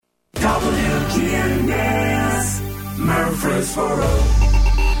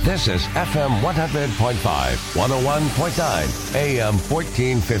This is FM 100.5, 101.9, AM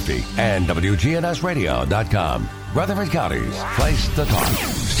 1450, and WGNSradio.com. Rutherford County's place to talk.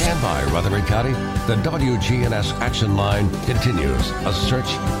 Stand by, Rutherford County. The WGNS Action Line continues. A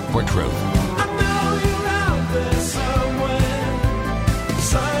search for truth. I know you're out there somewhere.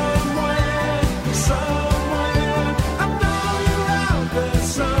 I know you're out there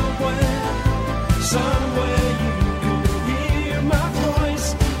somewhere you can hear my voice.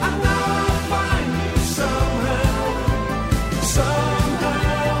 I know I'll find you somehow.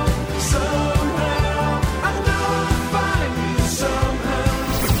 I know I'll find you somehow.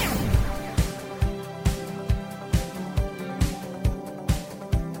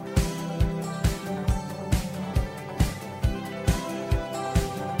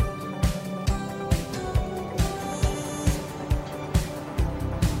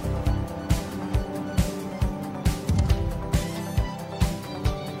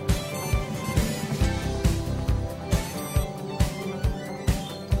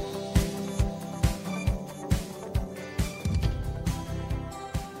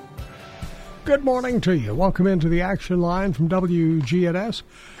 Good morning to you. Welcome into the Action Line from WGNS.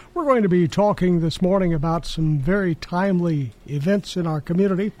 We're going to be talking this morning about some very timely events in our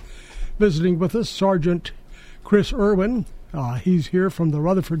community. Visiting with us, Sergeant Chris Irwin. He's here from the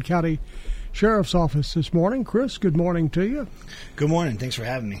Rutherford County Sheriff's Office this morning. Chris, good morning to you. Good morning. Thanks for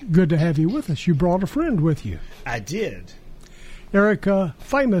having me. Good to have you with us. You brought a friend with you. I did. Erica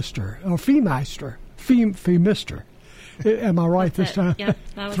Feimeister. Am I right this time? Yeah,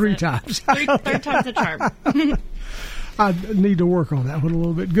 that was Three it. times. Third time's a charm. I need to work on that one a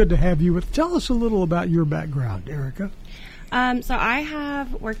little bit. Good to have you with. Tell us a little about your background, Erica. So I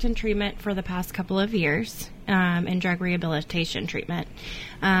have worked in treatment for the past couple of years, in drug rehabilitation treatment.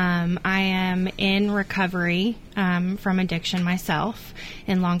 I am in recovery from addiction myself,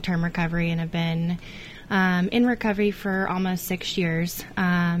 in long-term recovery, and have been in recovery for almost 6 years.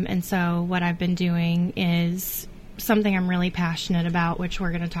 And so what I've been doing is something I'm really passionate about, which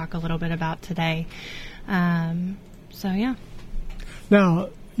we're going to talk a little bit about today. Yeah. Now,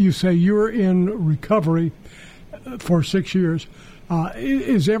 you say you're in recovery for 6 years.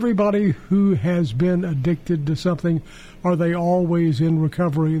 Is everybody who has been addicted to something, are they always in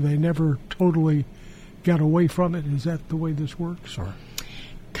recovery? They never totally got away from it? Is that the way this works? Or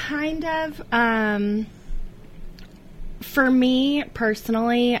Kind of. For me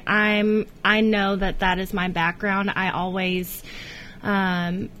personally, I know that is my background. I always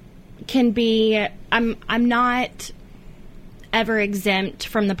can be. I'm not ever exempt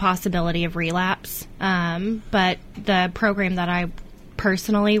from the possibility of relapse. But the program that I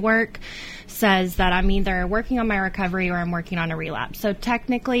personally work says that I'm either working on my recovery or I'm working on a relapse. So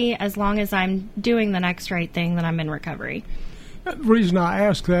technically, as long as I'm doing the next right thing, then I'm in recovery. the reason I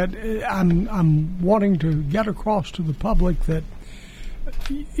ask that, I'm wanting to get across to the public that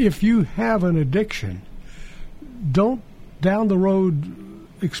if you have an addiction, don't down the road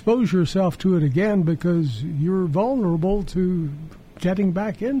expose yourself to it again, because you're vulnerable to getting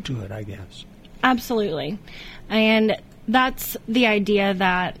back into it, I guess. Absolutely. And that's the idea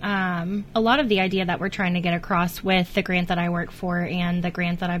that, a lot of the idea that we're trying to get across with the grant that I work for and the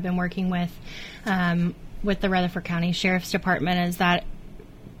grant that I've been working with the Rutherford County Sheriff's Department, is that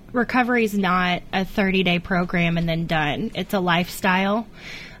recovery is not a 30-day program and then done. It's a lifestyle,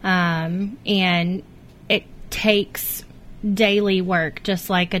 and it takes daily work, just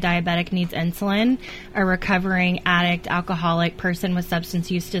like a diabetic needs insulin. A recovering addict, alcoholic, person with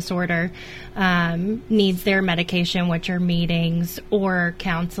substance use disorder needs their medication, which are meetings or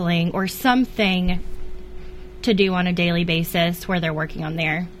counseling or something to do on a daily basis where they're working on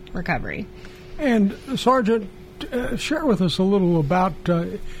their recovery. And Sergeant, share with us a little about,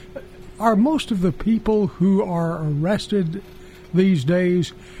 are most of the people who are arrested these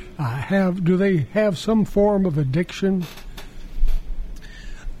days, do they have some form of addiction?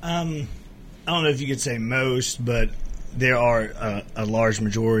 I don't know if you could say most, but there are a large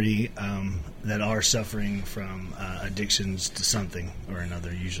majority that are suffering from addictions to something or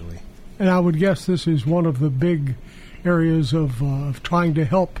another, usually. And I would guess this is one of the big areas of trying to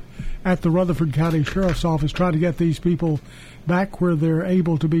help at the Rutherford County Sheriff's Office, trying to get these people back where they're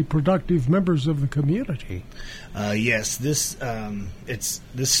able to be productive members of the community. Yes, this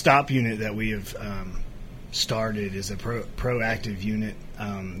stop unit that we have started is a proactive unit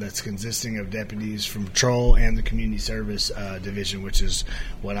that's consisting of deputies from patrol and the community service division, which is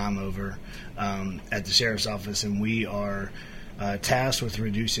what I'm over at the Sheriff's Office, and we are tasked with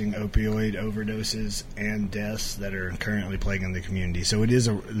reducing opioid overdoses and deaths that are currently plaguing the community. So the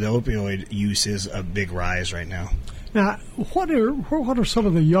opioid use is a big rise right now. Now, what are some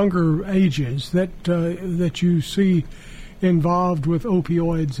of the younger ages that you see involved with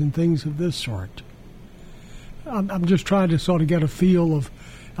opioids and things of this sort? I'm just trying to sort of get a feel of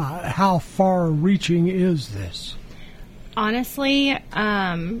how far-reaching is this. Honestly,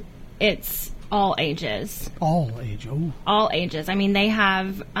 it's all ages. All age. Oh. All ages. I mean, they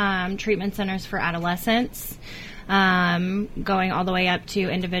have treatment centers for adolescents, going all the way up to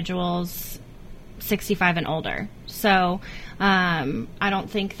individuals 65 and older. So I don't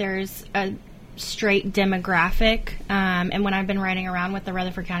think there's a straight demographic. And when I've been riding around with the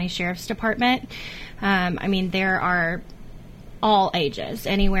Rutherford County Sheriff's Department, I mean, there are all ages,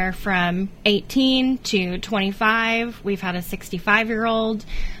 anywhere from 18 to 25. We've had a 65-year-old.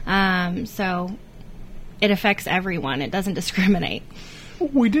 So it affects everyone. It doesn't discriminate.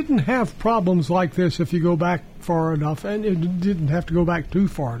 We didn't have problems like this if you go back far enough, and it didn't have to go back too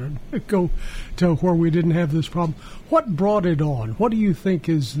far to go to where we didn't have this problem. What brought it on? What do you think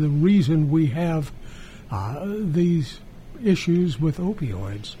is the reason we have these issues with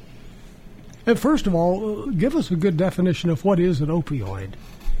opioids? And first of all, give us a good definition of what is an opioid.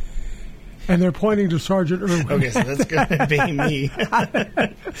 And they're pointing to Sergeant Irwin. Okay, so that's going to be me.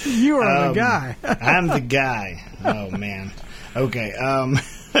 You are the guy. I'm the guy. Oh, man. Okay. I'm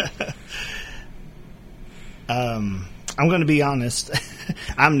going to be honest.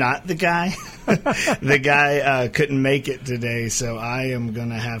 I'm not the guy. The guy couldn't make it today, so I am going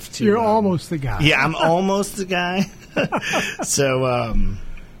to have to... You're almost the guy. Yeah, I'm almost the guy. So,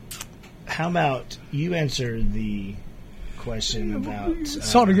 how about you answer the question about...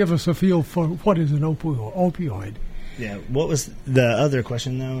 sort of give us a feel for what is an opioid. Yeah, what was the other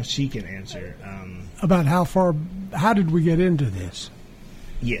question, though? She can answer. About how did we get into this?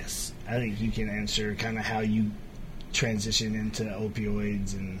 Yes, I think you can answer kind of how you transition into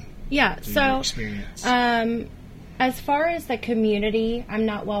opioids and Yeah, your so experience. as far as the community, I'm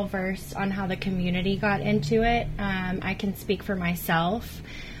not well versed on how the community got into it. I can speak for myself.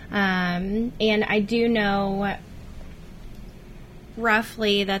 And I do know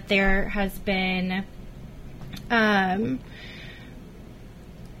roughly that there has been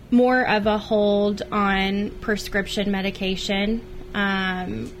more of a hold on prescription medication,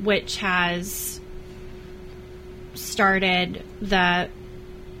 which has started the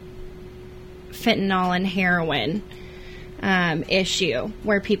fentanyl and heroin issue,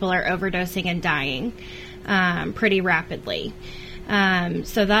 where people are overdosing and dying pretty rapidly.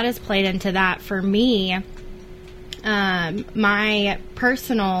 So that has played into that. For me, my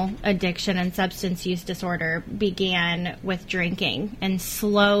personal addiction and substance use disorder began with drinking, and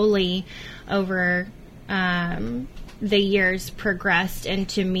slowly over the years progressed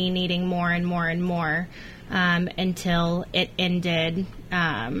into me needing more and more and more, until it ended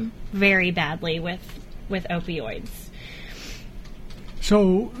very badly with opioids.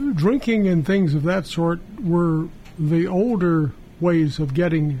 So drinking and things of that sort were the older ways of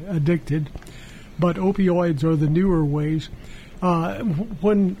getting addicted, but opioids are the newer ways.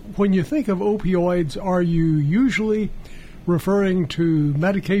 When you think of opioids, are you usually referring to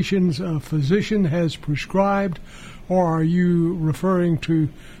medications a physician has prescribed, or are you referring to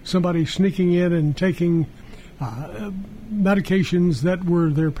somebody sneaking in and taking medications that were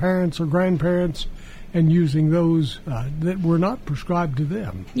their parents or grandparents and using those that were not prescribed to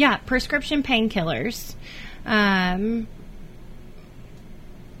them? Yeah, prescription painkillers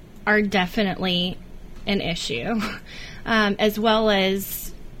are definitely an issue, as well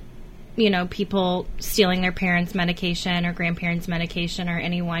as, people stealing their parents' medication or grandparents' medication, or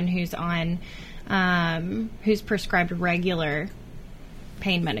anyone who's on, who's prescribed regular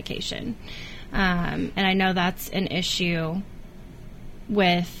pain medication. And I know that's an issue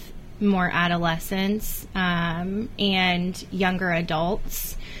with more adolescents and younger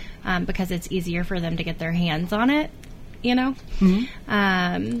adults, because it's easier for them to get their hands on it,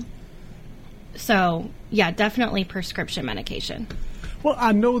 Mm-hmm. So, yeah, definitely prescription medication. Well,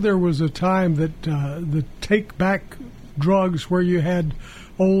 I know there was a time that the take-back drugs, where you had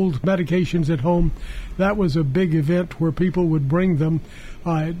old medications at home, that was a big event where people would bring them.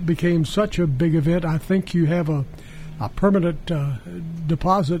 It became such a big event. I think you have a permanent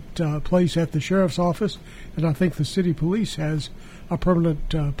deposit place at the sheriff's office, and I think the city police has a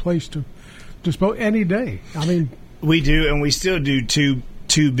permanent place to dispose any day. I mean, we do, and we still do two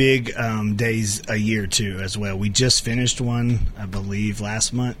big days a year too as well. We just finished one, I believe,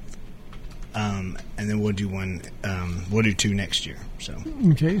 last month, and then we'll do one. We'll do two next year. So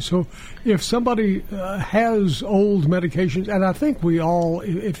okay, so if somebody has old medications, and I think we all,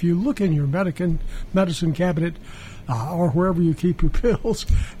 if you look in your medicine cabinet, or wherever you keep your pills,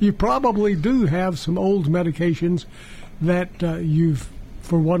 you probably do have some old medications that you've,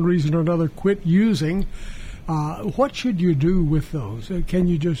 for one reason or another, quit using. What should you do with those? Can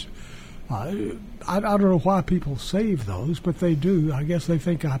you just... I don't know why people save those, but they do. I guess they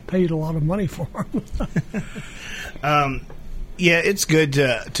think I paid a lot of money for them. Yeah, it's good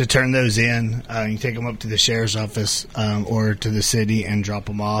to turn those in. You take them up to the sheriff's office or to the city and drop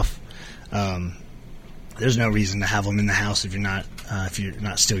them off. There's no reason to have them in the house if you're not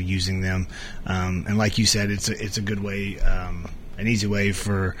still using them. And like you said, it's a good way, an easy way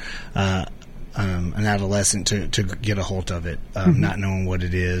for an adolescent to get a hold of it, not knowing what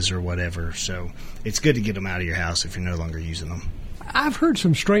it is or whatever. So it's good to get them out of your house if you're no longer using them. I've heard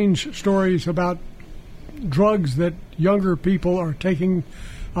some strange stories about drugs that younger people are taking,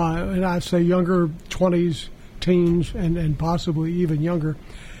 and I say younger, 20s, teens, and possibly even younger.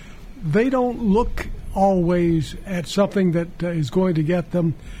 They don't look always at something that is going to get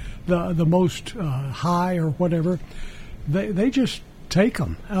them the most high or whatever. They just take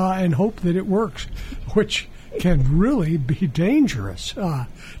them and hope that it works, which can really be dangerous.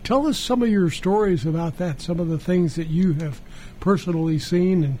 Tell us some of your stories about that, some of the things that you have personally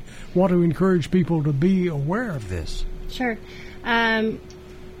seen and want to encourage people to be aware of this. Sure. I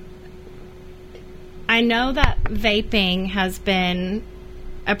know that vaping has been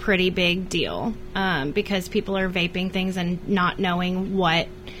a pretty big deal because people are vaping things and not knowing what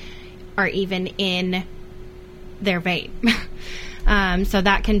are even in their vape. So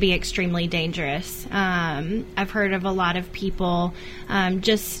that can be extremely dangerous. I've heard of a lot of people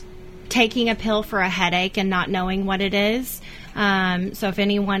just taking a pill for a headache and not knowing what it is. So if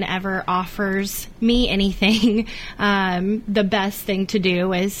anyone ever offers me anything, the best thing to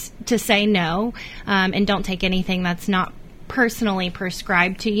do is to say no, and don't take anything that's not personally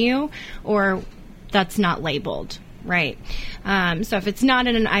prescribed to you or that's not labeled. Right. So if it's not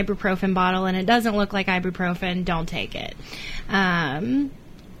in an ibuprofen bottle and it doesn't look like ibuprofen, don't take it. And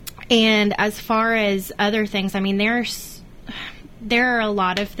as far as other things, I mean, there are a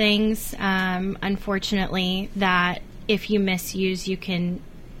lot of things, unfortunately, that if you misuse, you can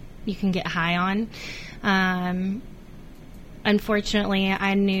get high on. Unfortunately,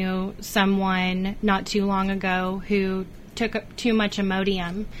 I knew someone not too long ago who took too much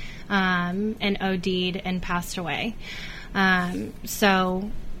Imodium and OD'd and passed away.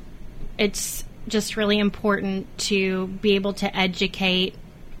 So it's just really important to be able to educate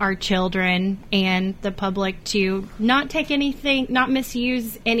our children and the public to not take anything, not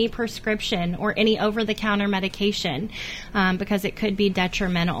misuse any prescription or any over-the-counter medication because it could be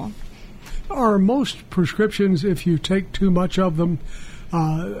detrimental. Are most prescriptions, if you take too much of them,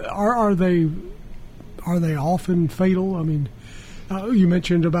 are they often fatal? I mean, you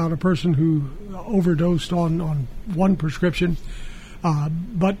mentioned about a person who overdosed on one prescription,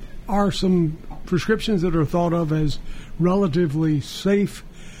 but are some prescriptions that are thought of as relatively safe,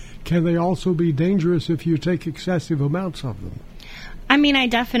 can they also be dangerous if you take excessive amounts of them? I mean, I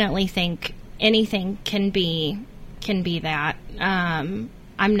definitely think anything can be that.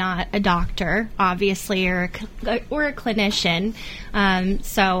 I'm not a doctor, obviously, or a clinician,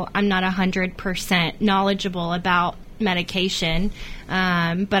 so I'm not 100% knowledgeable about medication.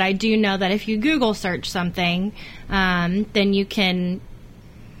 But I do know that if you Google search something, then you can.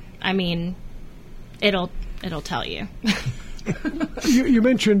 I mean, it'll tell you. You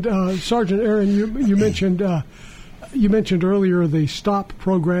mentioned Sergeant Aaron. You mentioned earlier the STOP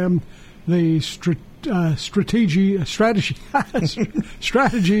program, the strategies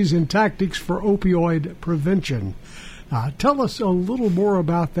and tactics for opioid prevention. Tell us a little more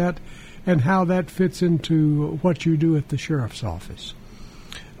about that and how that fits into what you do at the sheriff's office.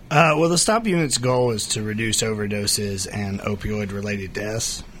 Well, the STOP unit's goal is to reduce overdoses and opioid-related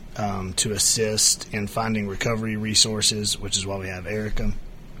deaths, to assist in finding recovery resources, which is why we have Erica,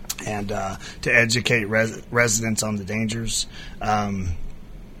 and to educate residents on the dangers. And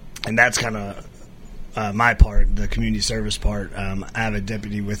that's kind of my part, the community service part. I have a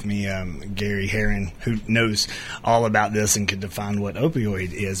deputy with me, Gary Herron, who knows all about this and can define what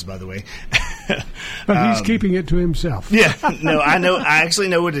opioid is, by the way. But he's keeping it to himself. Yeah, no, I know. I actually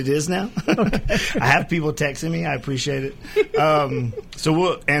know what it is now. Okay. I have people texting me. I appreciate it. So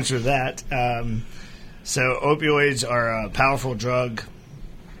we'll answer that. So opioids are a powerful drug.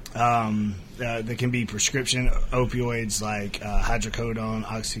 That can be prescription opioids like hydrocodone,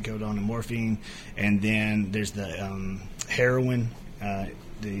 oxycodone, and morphine. And then there's the heroin,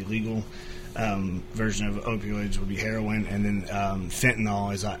 the legal version of opioids would be heroin. And then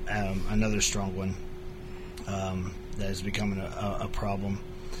fentanyl is another strong one that is becoming a problem.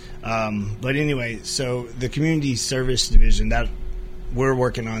 But anyway, so the community service division, that we're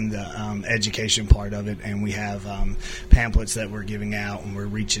working on the education part of it, and we have pamphlets that we're giving out, and we're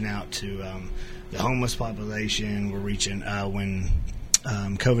reaching out to the homeless population. We're reaching when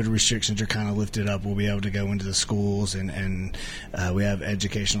COVID restrictions are kind of lifted up, we'll be able to go into the schools, and we have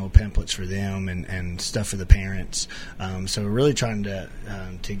educational pamphlets for them and stuff for the parents. So we're really trying to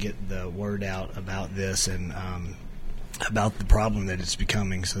get the word out about this and about the problem that it's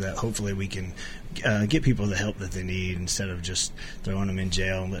becoming, so that hopefully we can get people the help that they need instead of just throwing them in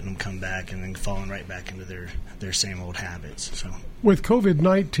jail and letting them come back and then falling right back into their same old habits. So, with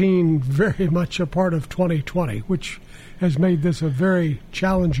COVID-19 very much a part of 2020, which has made this a very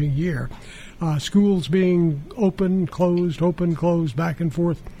challenging year, schools being open, closed, back and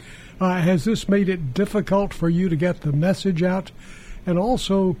forth, has this made it difficult for you to get the message out? And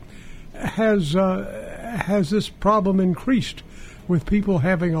also, has this problem increased with people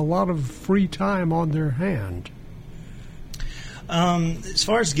having a lot of free time on their hand? As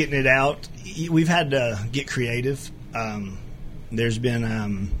far as getting it out, we've had to get creative. There's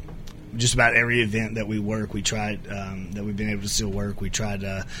been just about every event that we work, we tried that we've been able to still work. We tried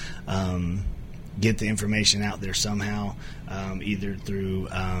to get the information out there somehow, either through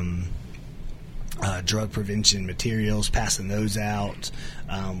drug prevention materials, passing those out.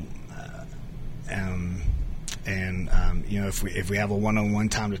 If we have a one-on-one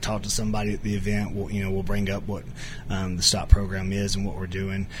time to talk to somebody at the event, we'll bring up what the STOP program is and what we're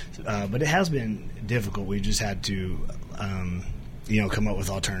doing. But it has been difficult. We've just had to come up with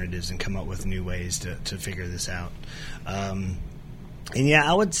alternatives and come up with new ways to figure this out.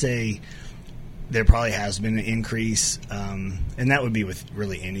 I would say there probably has been an increase, and that would be with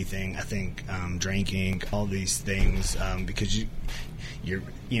really anything. I think drinking, all these things, because you're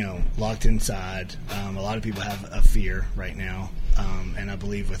locked inside. A lot of people have a fear right now, and I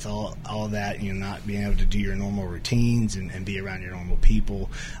believe with all that, not being able to do your normal routines and be around your normal people,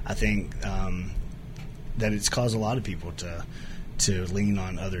 I think that it's caused a lot of people to lean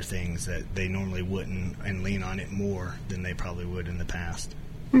on other things that they normally wouldn't, and lean on it more than they probably would in the past.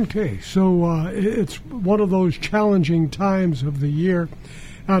 Okay, so it's one of those challenging times of the year.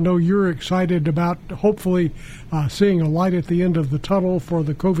 I know you're excited about hopefully seeing a light at the end of the tunnel for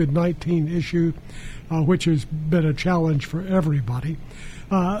the COVID-19 issue, which has been a challenge for everybody.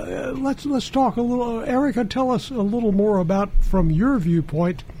 Let's talk a little. Erica, tell us a little more about, from your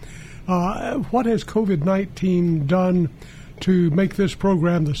viewpoint, what has COVID-19 done to make this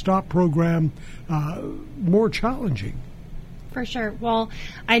program, the STOP program, more challenging? For sure. Well,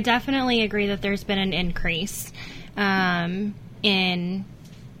 I definitely agree that there's been an increase in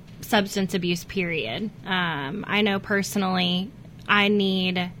substance abuse, period. I know personally I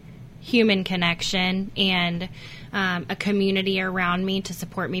need human connection and a community around me to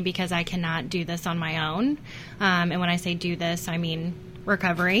support me, because I cannot do this on my own. And when I say do this, I mean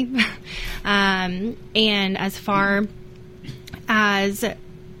recovery. And as far as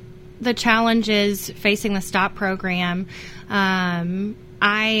the challenges facing the STOP program,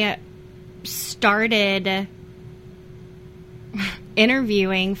 I started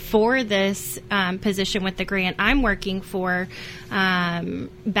interviewing for this position with the grant I'm working for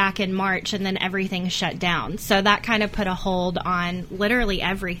back in March, and then everything shut down. So that kind of put a hold on literally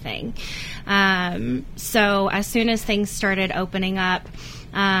everything. So as soon as things started opening up,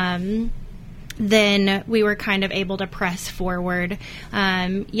 then we were kind of able to press forward.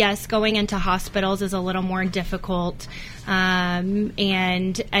 Yes, going into hospitals is a little more difficult,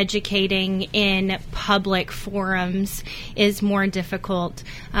 and educating in public forums is more difficult.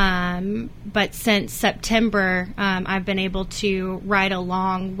 But since September, I've been able to ride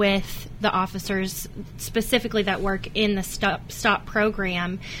along with the officers specifically that work in the STOP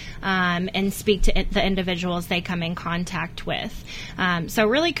program, and speak to the individuals they come in contact with. So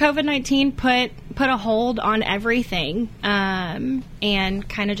really COVID-19 put a hold on everything, and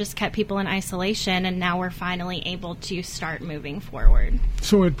kind of just kept people in isolation, and now we're finally able to start moving forward.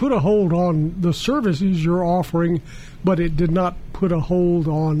 So it put a hold on the services you're offering, but it did not put a hold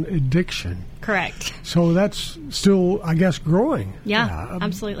on addiction. Correct. So that's still, I guess, growing. Yeah,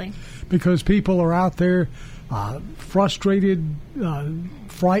 absolutely. Because people are out there frustrated,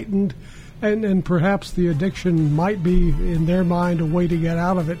 frightened, and perhaps the addiction might be, in their mind, a way to get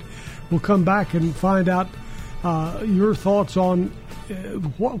out of it. We'll come back and find out your thoughts on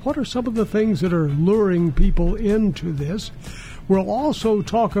what are some of the things that are luring people into this. We'll also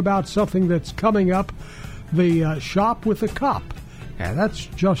talk about something that's coming up, the Shop with a Cop. And that's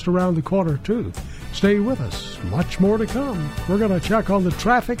just around the corner, too. Stay with us. Much more to come. We're going to check on the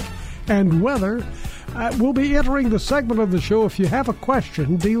traffic and weather We'll be entering the segment of the show. If you have a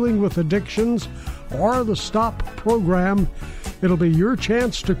question dealing with addictions or the STOP program, it'll be your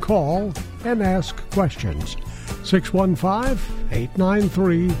chance to call and ask questions.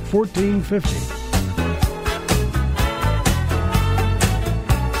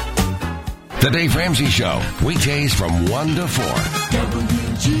 615-893-1450. The Dave Ramsey Show, weekdays from 1 to 4.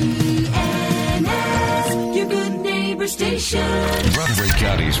 WGNS, your good neighbor station. Rutherford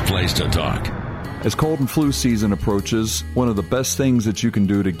County's place to talk. As cold and flu season approaches, one of the best things that you can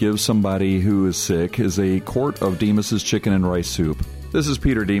do to give somebody who is sick is a quart of Demas's chicken and rice soup. This is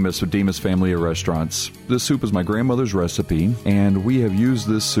Peter Demas with Demas Family of Restaurants. This soup is my grandmother's recipe, and we have used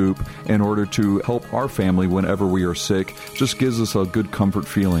this soup in order to help our family whenever we are sick. Just gives us a good comfort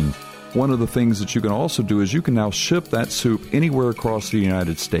feeling. One of the things that you can also do is you can now ship that soup anywhere across the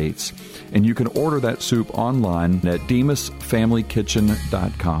United States, and you can order that soup online at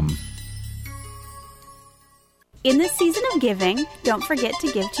DemasFamilyKitchen.com. In this season of giving, don't forget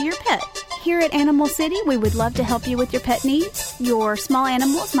to give to your pet. Here at Animal City, we would love to help you with your pet needs. Your small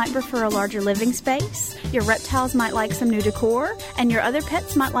animals might prefer a larger living space, your reptiles might like some new decor, and your other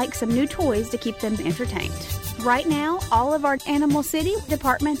pets might like some new toys to keep them entertained. Right now, all of our Animal City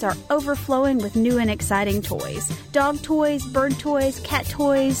departments are overflowing with new and exciting toys. Dog toys, bird toys, cat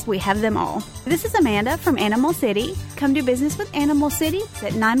toys, we have them all. This is Amanda from Animal City. Come do business with Animal City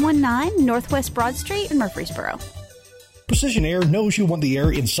at 919 Northwest Broad Street in Murfreesboro. Precision Air knows you want the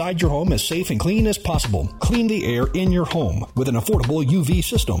air inside your home as safe and clean as possible. Clean the air in your home with an affordable UV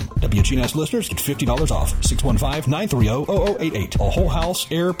system. WGNS listeners get $50 off. 615-930-0088. A whole house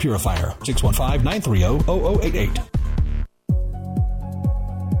air purifier. 615-930-0088.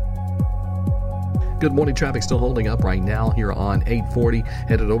 Good morning. Traffic still holding up right now here on 840,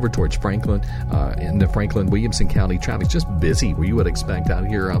 headed over towards Franklin, into Franklin, Williamson County. Traffic's just busy where you would expect out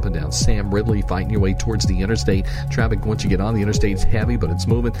here up and down Sam Ridley, fighting your way towards the interstate. Traffic, once you get on the interstate, is heavy, but it's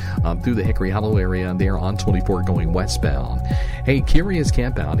moving through the Hickory Hollow area and there on 24 going westbound. Hey, Curious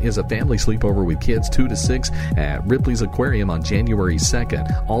Campout is a family sleepover with kids 2 to 6 at Ripley's Aquarium on January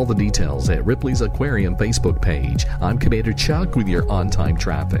 2nd. All the details at Ripley's Aquarium Facebook page. I'm Commander Chuck with your on-time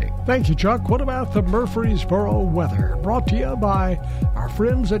traffic. Thank you, Chuck. What about the Murfreesboro weather? Brought to you by our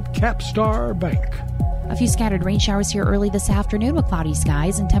friends at Capstar Bank. A few scattered rain showers here early this afternoon with cloudy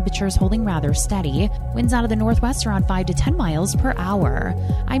skies and temperatures holding rather steady. Winds out of the northwest around 5 to 10 miles per hour.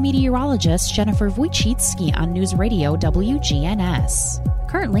 I'm meteorologist Jennifer Wojcicki on News Radio WGNS.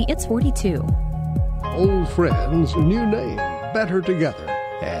 Currently, it's 42. Old friends, new name, better together.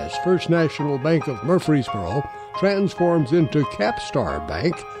 As First National Bank of Murfreesboro transforms into Capstar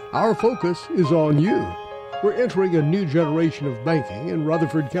Bank, our focus is on you. We're entering a new generation of banking in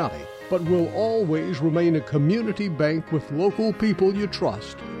Rutherford County, but will always remain a community bank with local people you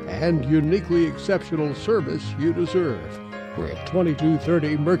trust and uniquely exceptional service you deserve. We're at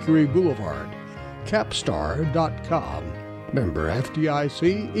 2230 Mercury Boulevard. Capstar.com. Member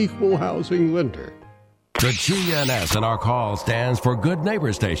FDIC, Equal Housing Lender. The GNS in our call stands for Good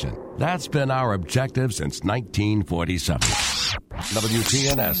Neighbor Station. That's been our objective since 1947.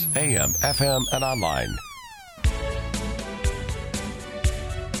 WGNS, AM, FM, and online.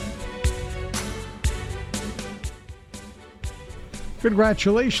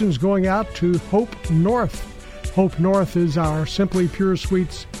 Congratulations going out to Hope North. Hope North is our Simply Pure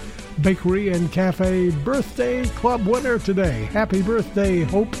Sweets Bakery and Cafe Birthday Club winner today. Happy birthday,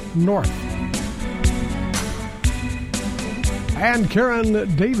 Hope North. And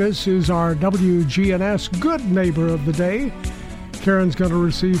Karen Davis is our WGNS Good Neighbor of the Day. Karen's going to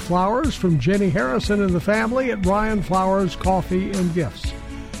receive flowers from Jenny Harrison and the family at Ryan Flowers Coffee and Gifts.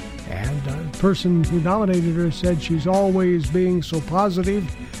 And the person who nominated her said she's always being so positive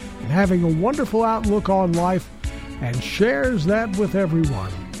and having a wonderful outlook on life and shares that with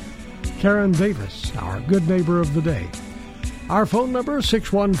everyone. Karen Davis, our Good Neighbor of the Day. Our phone number is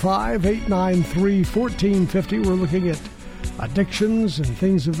 615-893-1450. We're looking at addictions and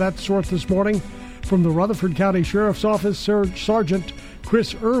things of that sort this morning from the Rutherford County Sheriff's Office, Sergeant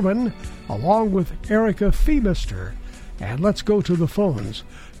Chris Irwin, along with Erica Feemister. And let's go to the phones.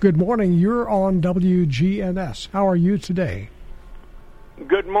 Good morning. You're on WGNS. How are you today?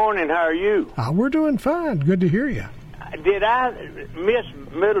 Good morning. How are you? We're doing fine. Good to hear you. Did I miss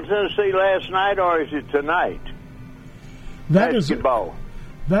Middle Tennessee last night, or is it tonight? Basketball.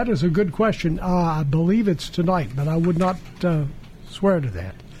 That is a good question. I believe it's tonight, but I would not swear to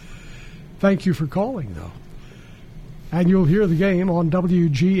that. Thank you for calling, though. And you'll hear the game on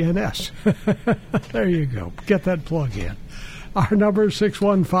WGNS. There you go. Get that plug in. Our number is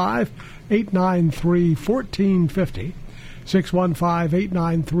 615-893-1450.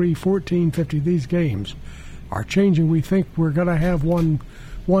 615-893-1450. These games are changing. We think we're going to have one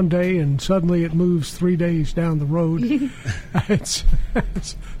day, and suddenly it moves 3 days down the road. It's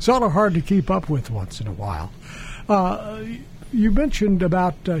sort of hard to keep up with once in a while. You mentioned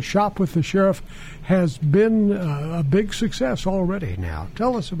about Shop with the Sheriff has been a big success already now.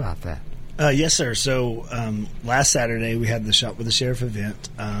 Tell us about that. Yes, sir. So last Saturday we had the Shop with the Sheriff event.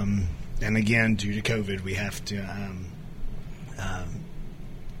 And again, due to COVID, we have to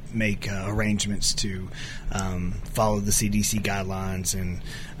make arrangements to follow the CDC guidelines. And,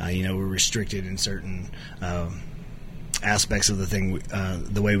 we're restricted in certain aspects of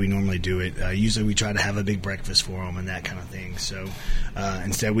the way we normally do it. Usually we try to have a big breakfast for them and that kind of thing. So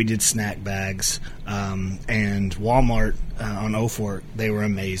instead we did snack bags. And Walmart on Old Fork, they were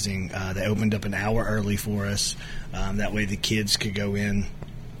amazing. They opened up an hour early for us. That way the kids could go in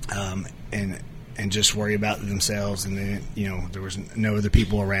and just worry about themselves. And then, there was no other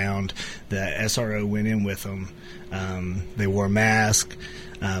people around. The SRO went in with them. They wore a mask.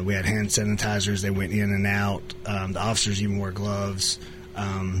 We had hand sanitizers. They went in and out. The officers even wore gloves.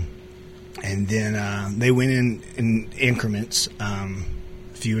 And then they went in increments, a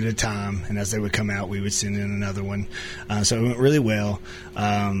few at a time. And as they would come out, we would send in another one. So it went really well.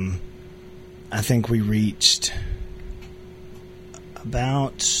 I think we reached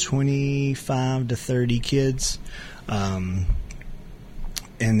about 25 to 30 kids.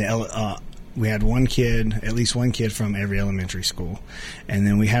 We had at least one kid from every elementary school. And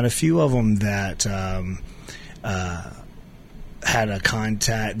then we had a few of them that had a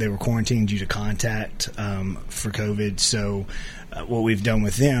contact. They were quarantined due to contact for COVID. So what we've done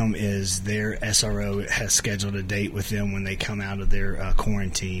with them is their SRO has scheduled a date with them when they come out of their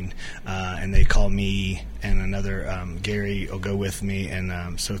quarantine. And they call me and another Gary will go with me.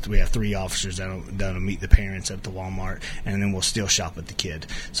 And so we have 3 officers that'll meet the parents at the Walmart. And then we'll still shop with the kid.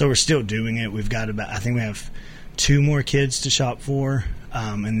 So we're still doing it. We've got I think we have 2 more kids to shop for.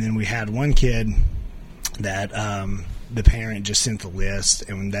 And then we had one kid that the parent just sent the list,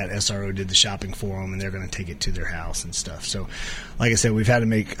 and that SRO did the shopping for them, and they're going to take it to their house and stuff. So, like I said, we've had to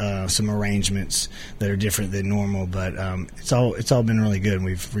make some arrangements that are different than normal, but it's all been really good, and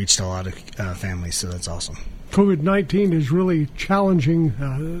we've reached a lot of families, so that's awesome. COVID-19 is really challenging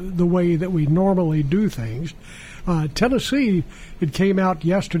the way that we normally do things. Tennessee, it came out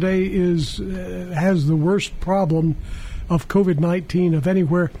yesterday, has the worst problem of COVID-19 of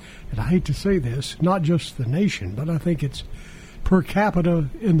anywhere. And I hate to say this, not just the nation, but I think it's per capita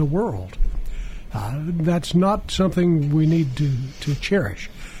in the world. That's not something we need to cherish.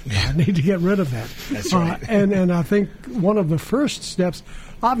 I need to get rid of that. That's right. And I think one of the first steps,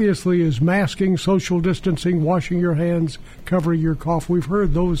 obviously, is masking, social distancing, washing your hands, covering your cough. We've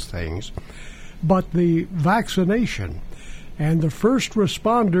heard those things. But the vaccination and the first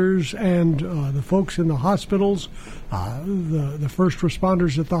responders and the folks in the hospitals, the first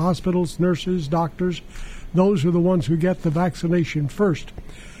responders at the hospitals, nurses, doctors, those are the ones who get the vaccination first.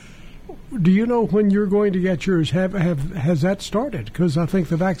 Do you know when you're going to get yours? Has that started? Because I think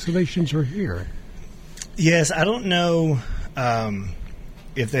the vaccinations are here. Yes, I don't know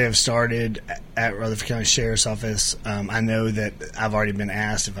if they have started at Rutherford County Sheriff's Office. I know that I've already been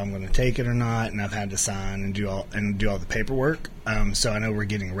asked if I'm going to take it or not, and I've had to sign and do all the paperwork. So I know we're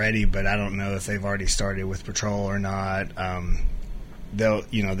getting ready, but I don't know if they've already started with patrol or not.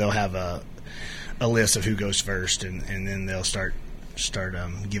 They'll have a list of who goes first, and then they'll start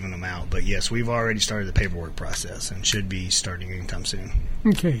giving them out. But yes, we've already started the paperwork process and should be starting anytime soon.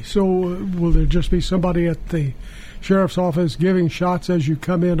 Okay, so will there just be somebody at the Sheriff's Office giving shots as you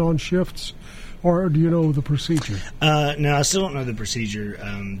come in on shifts, or do you know the procedure? No, I still don't know the procedure.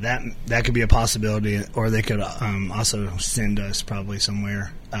 That could be a possibility, or they could also send us probably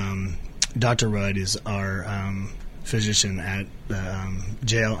somewhere. Dr. Rudd is our physician at the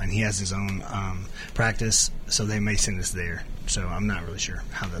jail, and he has his own practice, so they may send us there. So I'm not really sure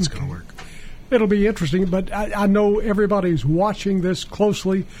how that's going to work. It'll be interesting, but I know everybody's watching this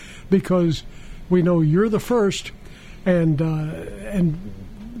closely because we know you're the first, and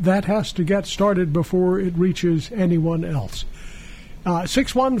that has to get started before it reaches anyone else.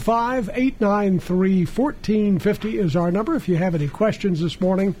 615-893-1450 is our number if you have any questions this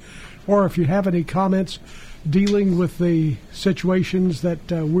morning, or if you have any comments dealing with the situations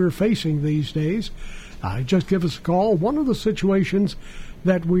that we're facing these days. Just give us a call. One of the situations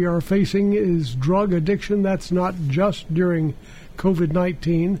that we are facing is drug addiction. That's not just during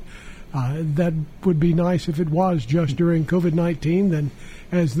COVID-19. That would be nice if it was just during COVID-19. Then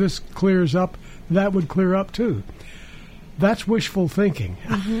as this clears up, that would clear up too. That's wishful thinking.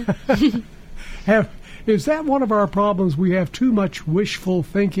 Mm-hmm. Is that one of our problems? We have too much wishful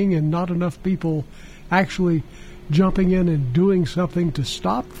thinking and not enough people actually jumping in and doing something to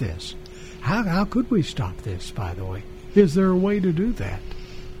stop this. How could we stop this, by the way? Is there a way to do that?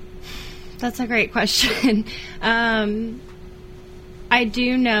 That's a great question. I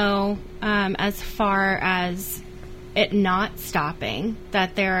do know, as far as it not stopping,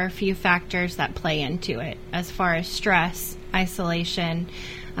 that there are a few factors that play into it, as far as stress, isolation,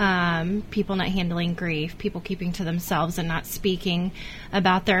 people not handling grief, people keeping to themselves and not speaking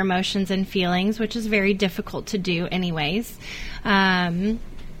about their emotions and feelings, which is very difficult to do anyways.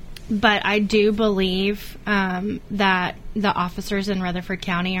 But I do believe that the officers in Rutherford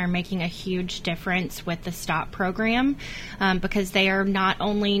County are making a huge difference with the STOP program, because they are not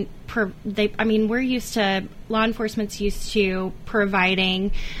only we're used to, law enforcement's used to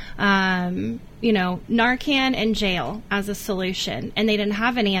providing Narcan and jail as a solution, and they didn't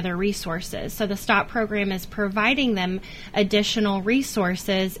have any other resources. So the STOP program is providing them additional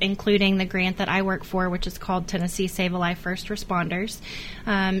resources, including the grant that I work for, which is called Tennessee Save a Life First Responders.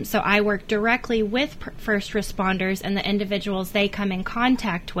 So I work directly with first responders and the individuals they come in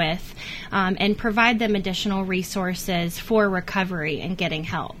contact with, and provide them additional resources for recovery and getting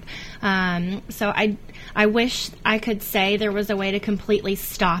help. So I wish I could say there was a way to completely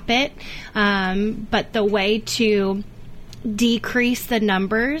stop it, but the way to decrease the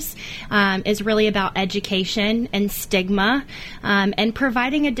numbers is really about education and stigma, and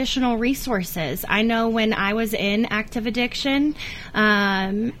providing additional resources. I know when I was in active addiction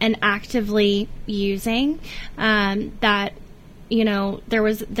and actively using, that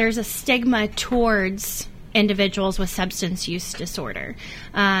there's a stigma towards individuals with substance use disorder,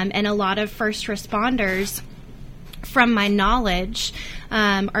 and a lot of first responders, from my knowledge,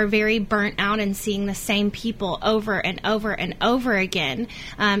 are very burnt out and seeing the same people over and over and over again.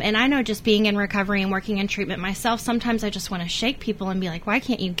 And I know, just being in recovery and working in treatment myself, sometimes I just want to shake people and be like, why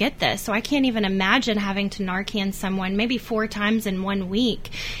can't you get this? So I can't even imagine having to Narcan someone maybe 4 times in 1 week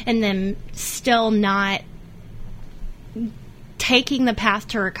and then still not taking the path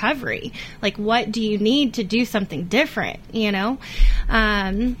to recovery. Like, what do you need to do something different,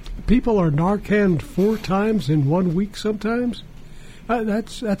 People are Narcaned 4 times in 1 week sometimes?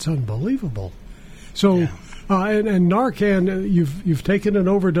 That's unbelievable. So, Yeah. And Narcan, you've taken an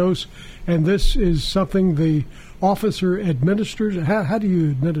overdose, and this is something the officer administers. How do you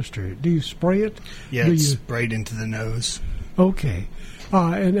administer it? Do you spray it? Yeah, it's sprayed into the nose. Okay.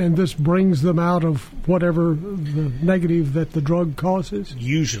 And this brings them out of whatever the negative that the drug causes?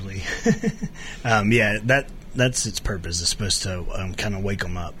 Usually. That's its purpose. It's supposed to kind of wake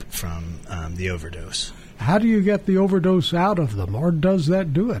them up from the overdose. How do you get the overdose out of them, or does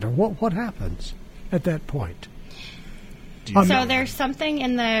that do it, or what happens at that point? So there's something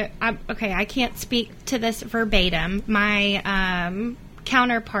in the... I can't speak to this verbatim. My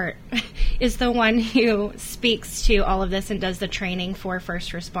counterpart is the one who speaks to all of this and does the training for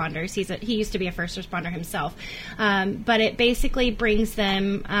first responders. He used to be a first responder himself. But it basically brings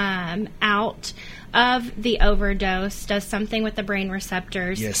them out of the overdose, does something with the brain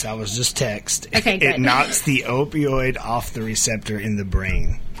receptors. Yes, I was just texted. Okay, good. It knocks the opioid off the receptor in the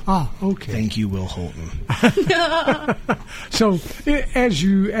brain. Ah, okay. Thank you, Will Holton. So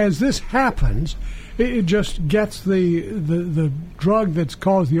as this happens, it just gets the drug that's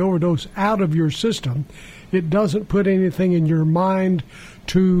caused the overdose out of your system. It doesn't put anything in your mind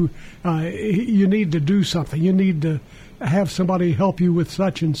to you need to do something. You need to have somebody help you with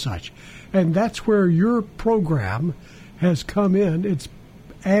such and such. And that's where your program has come in. It's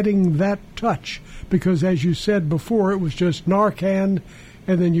adding that touch because, as you said before, it was just Narcan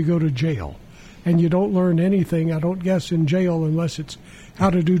and then you go to jail. And you don't learn anything, I don't guess, in jail unless it's how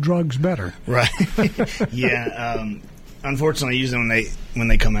to do drugs better. Right. Yeah. Unfortunately, usually when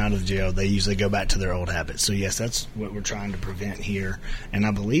they come out of jail, they usually go back to their old habits. So, yes, that's what we're trying to prevent here. And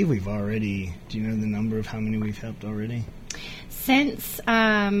I believe we've already... Do you know the number of how many we've helped already? Since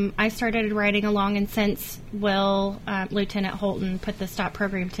I started riding along and since Lieutenant Holton put the STOP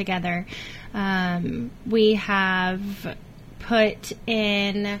program together, we have put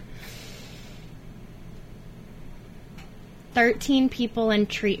in 13 people in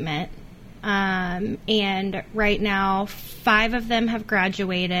treatment, and right now 5 of them have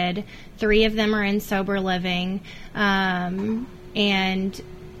graduated, 3 of them are in sober living, and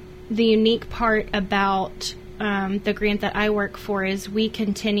the unique part about the grant that I work for is we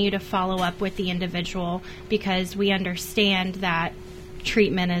continue to follow up with the individual because we understand that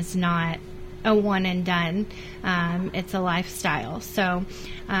treatment is not a one and done. It's a lifestyle. So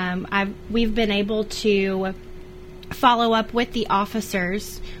we've been able to follow up with the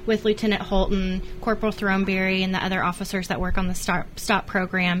officers, with Lieutenant Holton, Corporal Throneberry, and the other officers that work on the STOP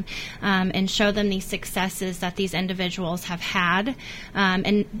program, and show them the successes that these individuals have had.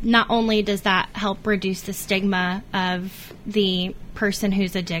 And not only does that help reduce the stigma of the person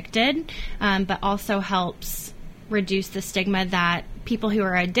who's addicted, but also helps reduce the stigma that people who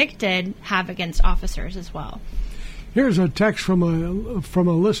are addicted have against officers as well. Here's a text from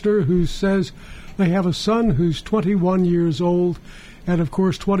a listener who says they have a son who's 21 years old, and of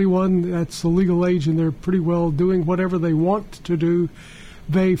course 21, that's the legal age, and they're pretty well doing whatever they want to do.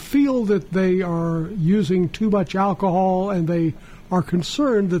 They feel that they are using too much alcohol, and they are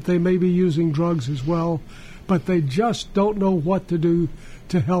concerned that they may be using drugs as well, but they just don't know what to do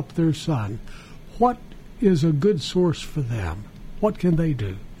to help their son. What is a good source for them? What can they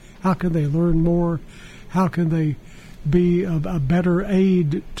do? How can they learn more? How can they be a better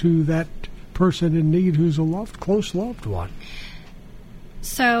aid to that person in need who's a close loved one?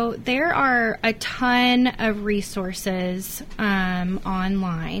 So there are a ton of resources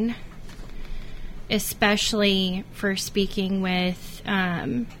online, especially for speaking with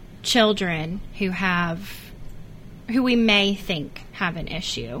children who we may think have an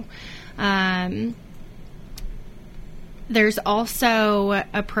issue. There's also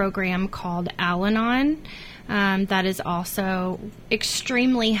a program called Al-Anon that is also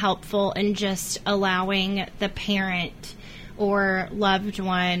extremely helpful in just allowing the parent or loved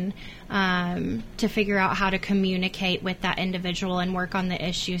one to figure out how to communicate with that individual and work on the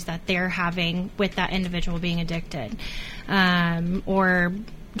issues that they're having with that individual being addicted or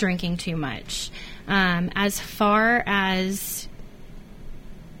drinking too much. As far as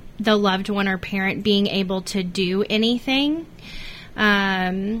the loved one or parent being able to do anything,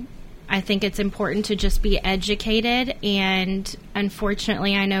 I think it's important to just be educated, and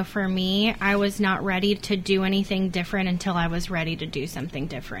unfortunately, I know for me, I was not ready to do anything different until I was ready to do something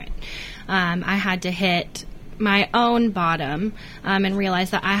different. I had to hit my own bottom and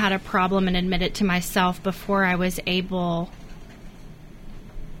realize that I had a problem and admit it to myself before I was able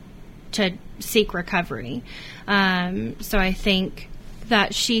to seek recovery. So I think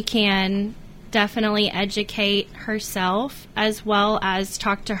that she can definitely educate herself as well as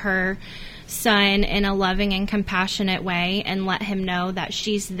talk to her son in a loving and compassionate way and let him know that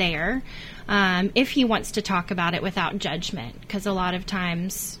she's there if he wants to talk about it without judgment. Because a lot of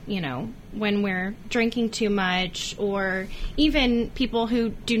times, when we're drinking too much, or even people who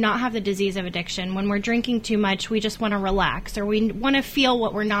do not have the disease of addiction, when we're drinking too much, we just want to relax, or we want to feel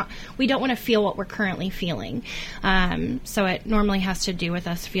we don't want to feel what we're currently feeling. So it normally has to do with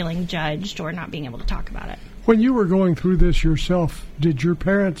us feeling judged or not being able to talk about it. When you were going through this yourself, did your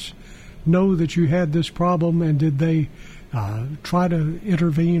parents know that you had this problem, and did they try to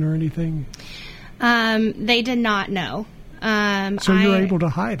intervene or anything? They did not know. So you're able to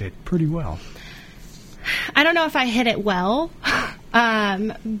hide it pretty well. I don't know if I hid it well,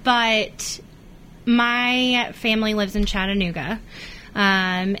 but my family lives in Chattanooga,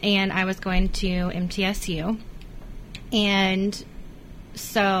 and I was going to MTSU, and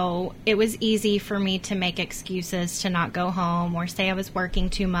so it was easy for me to make excuses to not go home or say I was working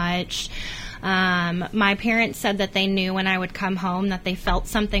too much. My parents said that they knew when I would come home that they felt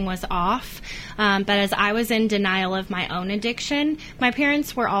something was off. But as I was in denial of my own addiction, my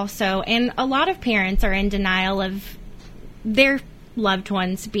parents were also, and a lot of parents are in denial of their loved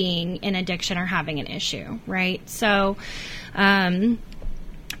ones being in addiction or having an issue, right? So,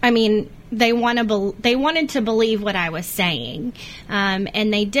 they wanted to believe what I was saying,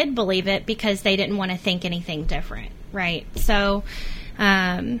 and they did believe it because they didn't want to think anything different, right? So,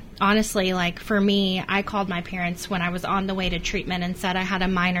 honestly, like for me, I called my parents when I was on the way to treatment and said I had a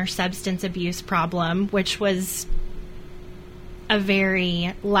minor substance abuse problem, which was a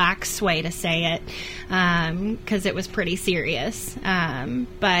very lax way to say it, because it was pretty serious.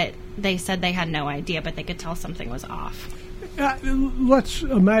 But they said they had no idea, but they could tell something was off. Let's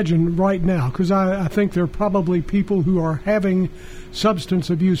imagine right now, because I think there are probably people who are having substance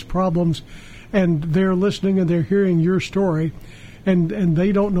abuse problems, and they're listening and they're hearing your story, and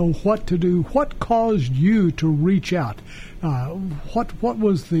they don't know what to do. What caused you to reach out? What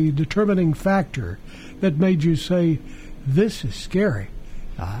was the determining factor that made you say, this is scary?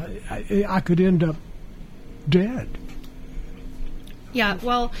 I could end up dead. Yeah,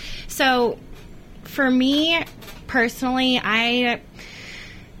 well, so for me personally, I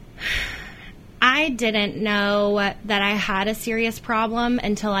didn't know that I had a serious problem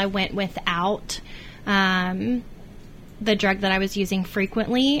until I went without the drug that I was using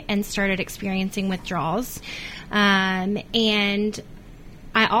frequently and started experiencing withdrawals. And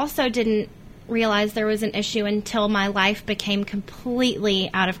I also didn't realize there was an issue until my life became completely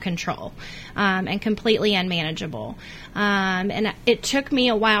out of control and completely unmanageable. And it took me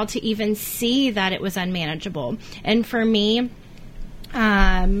a while to even see that it was unmanageable. And for me,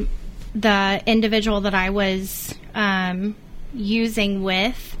 the individual that I was using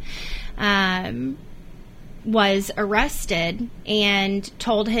with was arrested and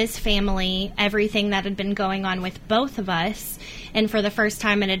told his family everything that had been going on with both of us. And for the first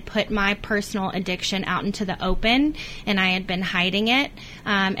time, it had put my personal addiction out into the open, and I had been hiding it.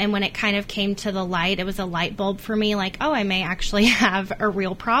 And when it kind of came to the light, it was a light bulb for me, like, oh, I may actually have a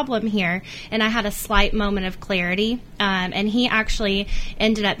real problem here. And I had a slight moment of clarity. And he actually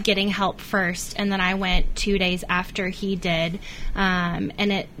ended up getting help first, and then I went 2 days after he did.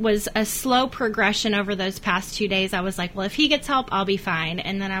 And it was a slow progression over those past 2 days. I was like, well, if he gets help, I'll be fine.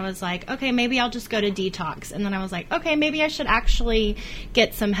 And then I was like, okay, maybe I'll just go to detox. And then I was like, okay, maybe I should actually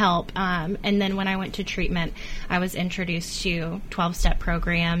get some help. And then when I went to treatment, I was introduced to 12-step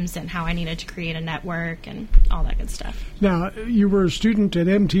programs and how I needed to create a network and all that good stuff. Now, you were a student at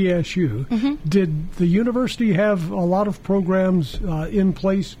MTSU. Mm-hmm. Did the university have a lot of programs in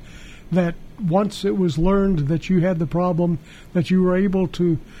place that once it was learned that you had the problem, that you were able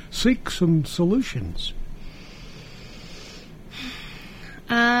to seek some solutions?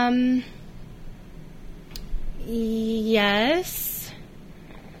 Yes.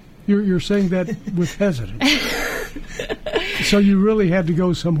 You're saying that with hesitance. So you really had to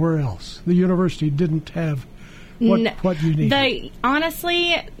go somewhere else. The university didn't have what you needed.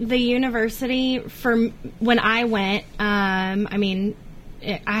 Honestly, the university, when I went, I mean,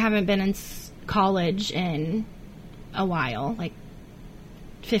 I haven't been in college in a while, like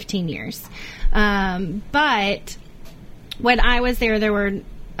 15 years. But when I was there were,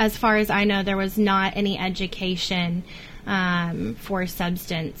 as far as I know, there was not any education for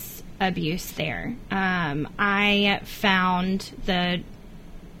substance abuse there. I found the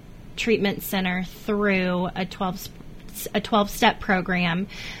treatment center through a 12-step program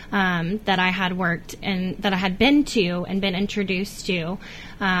that I had worked and that I had been to and been introduced to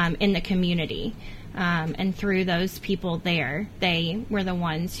in the community. And through those people there, they were the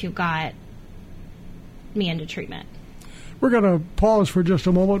ones who got me into treatment. We're going to pause for just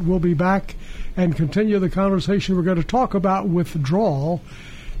a moment. We'll be back and continue the conversation. We're going to talk about withdrawal.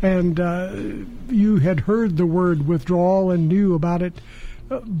 And you had heard the word withdrawal and knew about it,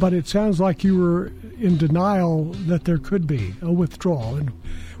 but it sounds like you were in denial that there could be a withdrawal. And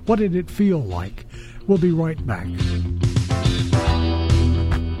what did it feel like? We'll be right back.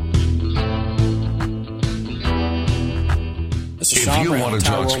 If you want to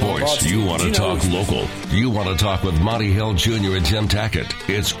talk sports, you want to talk local, you want to talk with Monty Hill Jr. and Tim Tackett,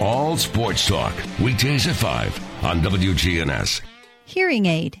 it's all sports talk. Weekdays at 5 on WGNS. Hearing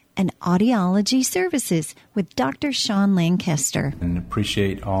Aid and Audiology Services with Dr. Sean Lancaster. And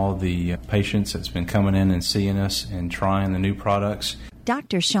appreciate all the patients that's been coming in and seeing us and trying the new products.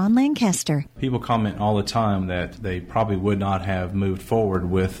 Dr. Sean Lancaster. People comment all the time that they probably would not have moved forward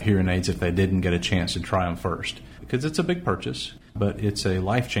with hearing aids if they didn't get a chance to try them first. Because it's a big purchase, but it's a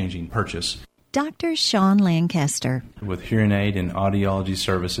life-changing purchase. Dr. Sean Lancaster. With Hearing Aid and Audiology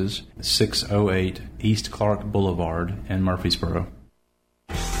Services, 608 East Clark Boulevard in Murfreesboro.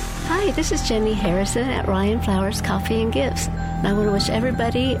 Hi, this is Jenny Harrison at Ryan Flowers Coffee and Gifts. And I want to wish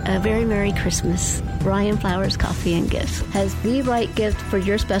everybody a very Merry Christmas. Ryan Flowers Coffee and Gifts has the right gift for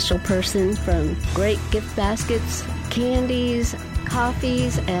your special person, from great gift baskets, candies,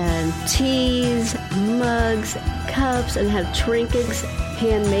 coffees and teas, mugs, cups, and have trinkets,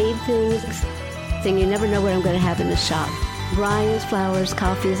 handmade things. Thing you never know what I'm going to have in the shop. Ryan's Flowers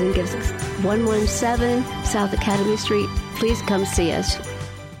Coffees and Gifts, 117 South Academy Street. Please come see us.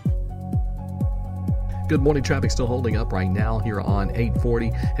 Good morning. Traffic still holding up right now here on 840,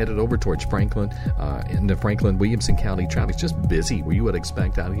 headed over towards Franklin. Into Franklin, Williamson County, traffic's just busy where you would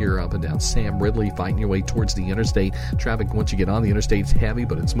expect out here up and down Sam Ridley, fighting your way towards the interstate. Traffic, once you get on the interstate, is heavy,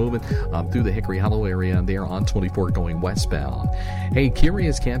 but it's moving through the Hickory Hollow area and there on 24 going westbound. Hey,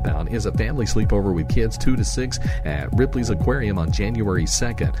 Curious Campout is a family sleepover with kids 2 to 6 at Ripley's Aquarium on January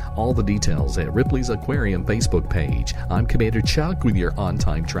 2nd. All the details at Ripley's Aquarium Facebook page. I'm Commander Chuck with your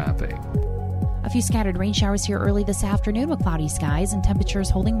on-time traffic. A few scattered rain showers here early this afternoon with cloudy skies and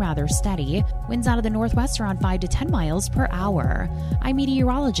temperatures holding rather steady. Winds out of the northwest around 5 to 10 miles per hour. I'm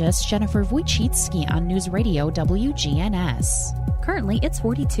meteorologist Jennifer Wojcicki on News Radio WGNS. Currently, it's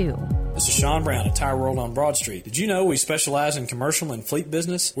 42. This is Sean Brown at Tire World on Broad Street. Did you know we specialize in commercial and fleet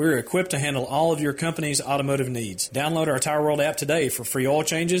business? We're equipped to handle all of your company's automotive needs. Download our Tire World app today for free oil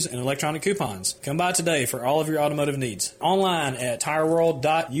changes and electronic coupons. Come by today for all of your automotive needs. Online at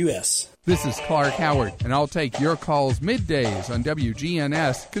tireworld.us. This is Clark Howard, and I'll take your calls middays on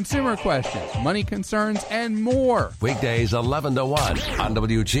WGNS. Consumer questions, money concerns, and more. Weekdays 11 to 1 on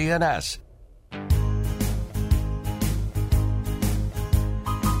WGNS.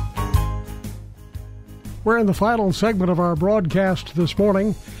 We're in the final segment of our broadcast this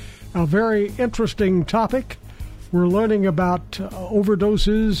morning. A very interesting topic. We're learning about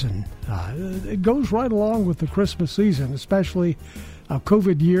overdoses, and it goes right along with the Christmas season, especially a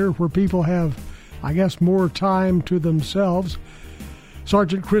COVID year where people have, I guess, more time to themselves.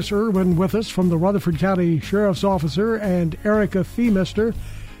 Sergeant Chris Irwin with us from the Rutherford County Sheriff's Officer, and Erica Themister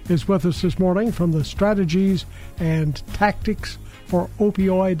is with us this morning from the Strategies and Tactics for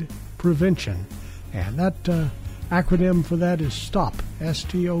Opioid Prevention. And that acronym for that is STOP,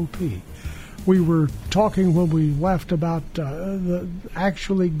 S-T-O-P. We were talking when we left about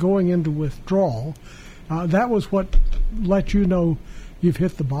actually going into withdrawal. That was what let you know you've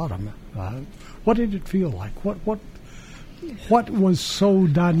hit the bottom. What did it feel like? What was so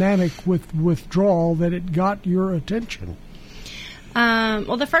dynamic with withdrawal that it got your attention?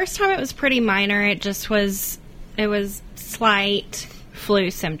 Well, the first time it was pretty minor. It was slight flu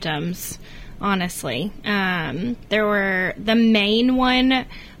symptoms, honestly. There were the main one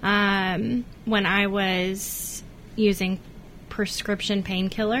when I was using prescription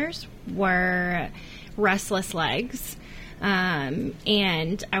painkillers were restless legs.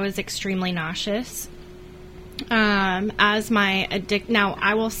 And I was extremely nauseous. Now,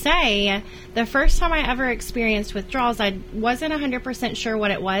 I will say, the first time I ever experienced withdrawals, I wasn't 100% sure what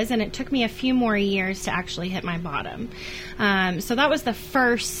it was, and it took me a few more years to actually hit my bottom. So that was the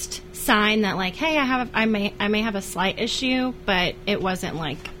first sign that, like, hey, I may have a slight issue, but it wasn't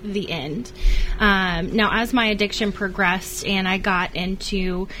like the end. Now, as my addiction progressed and I got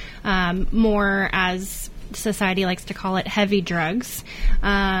into more, as society likes to call it, heavy drugs,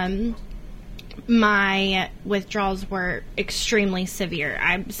 my withdrawals were extremely severe.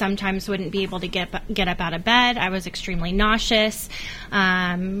 I sometimes wouldn't be able to get up out of bed. I was extremely nauseous.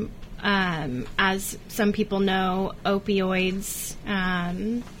 As some people know, opioids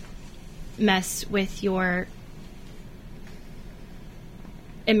mess with your...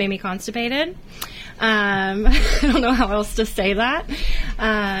 It made me constipated. I don't know how else to say that.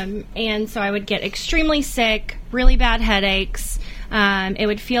 And so I would get extremely sick, really bad headaches. It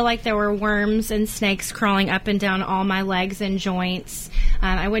would feel like there were worms and snakes crawling up and down all my legs and joints.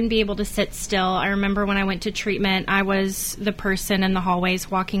 I wouldn't be able to sit still. I remember when I went to treatment, I was the person in the hallways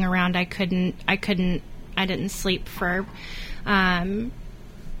walking around. I didn't sleep for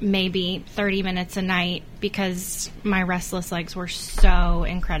maybe 30 minutes a night because my restless legs were so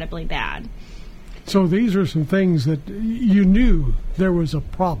incredibly bad. So these are some things that you knew there was a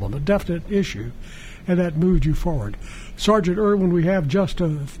problem, a definite issue, and that moved you forward. Sergeant Irwin, we have just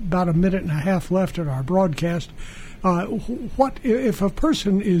about a minute and a half left in our broadcast. What if a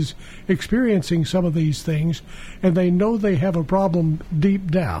person is experiencing some of these things and they know they have a problem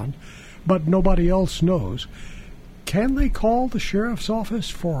deep down, but nobody else knows? Can they call the sheriff's office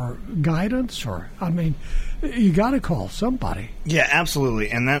for guidance? Or, I mean, you got to call somebody. Yeah, absolutely.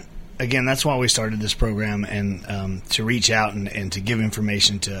 And that's why we started this program, and to reach out and to give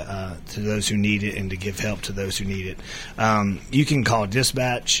information to those who need it and to give help to those who need it. You can call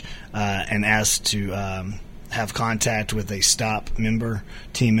dispatch and ask to have contact with a STOP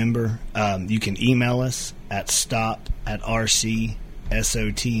team member. You can email us at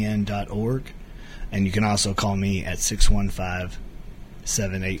stop@rcsotn.org. And you can also call me at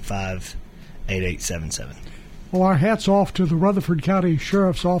 615-785-8877. Well, our hats off to the Rutherford County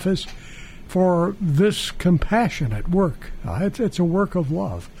Sheriff's Office for this compassionate work. It's a work of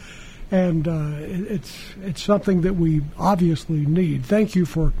love, and it's something that we obviously need. Thank you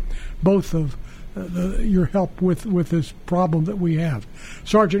for both of your help with this problem that we have.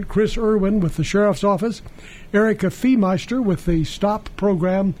 Sergeant Chris Irwin with the Sheriff's Office, Erica Themister with the STOP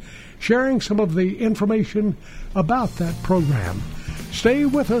program, sharing some of the information about that program. Stay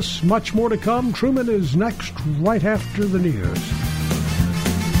with us. Much more to come. Truman is next, right after the news.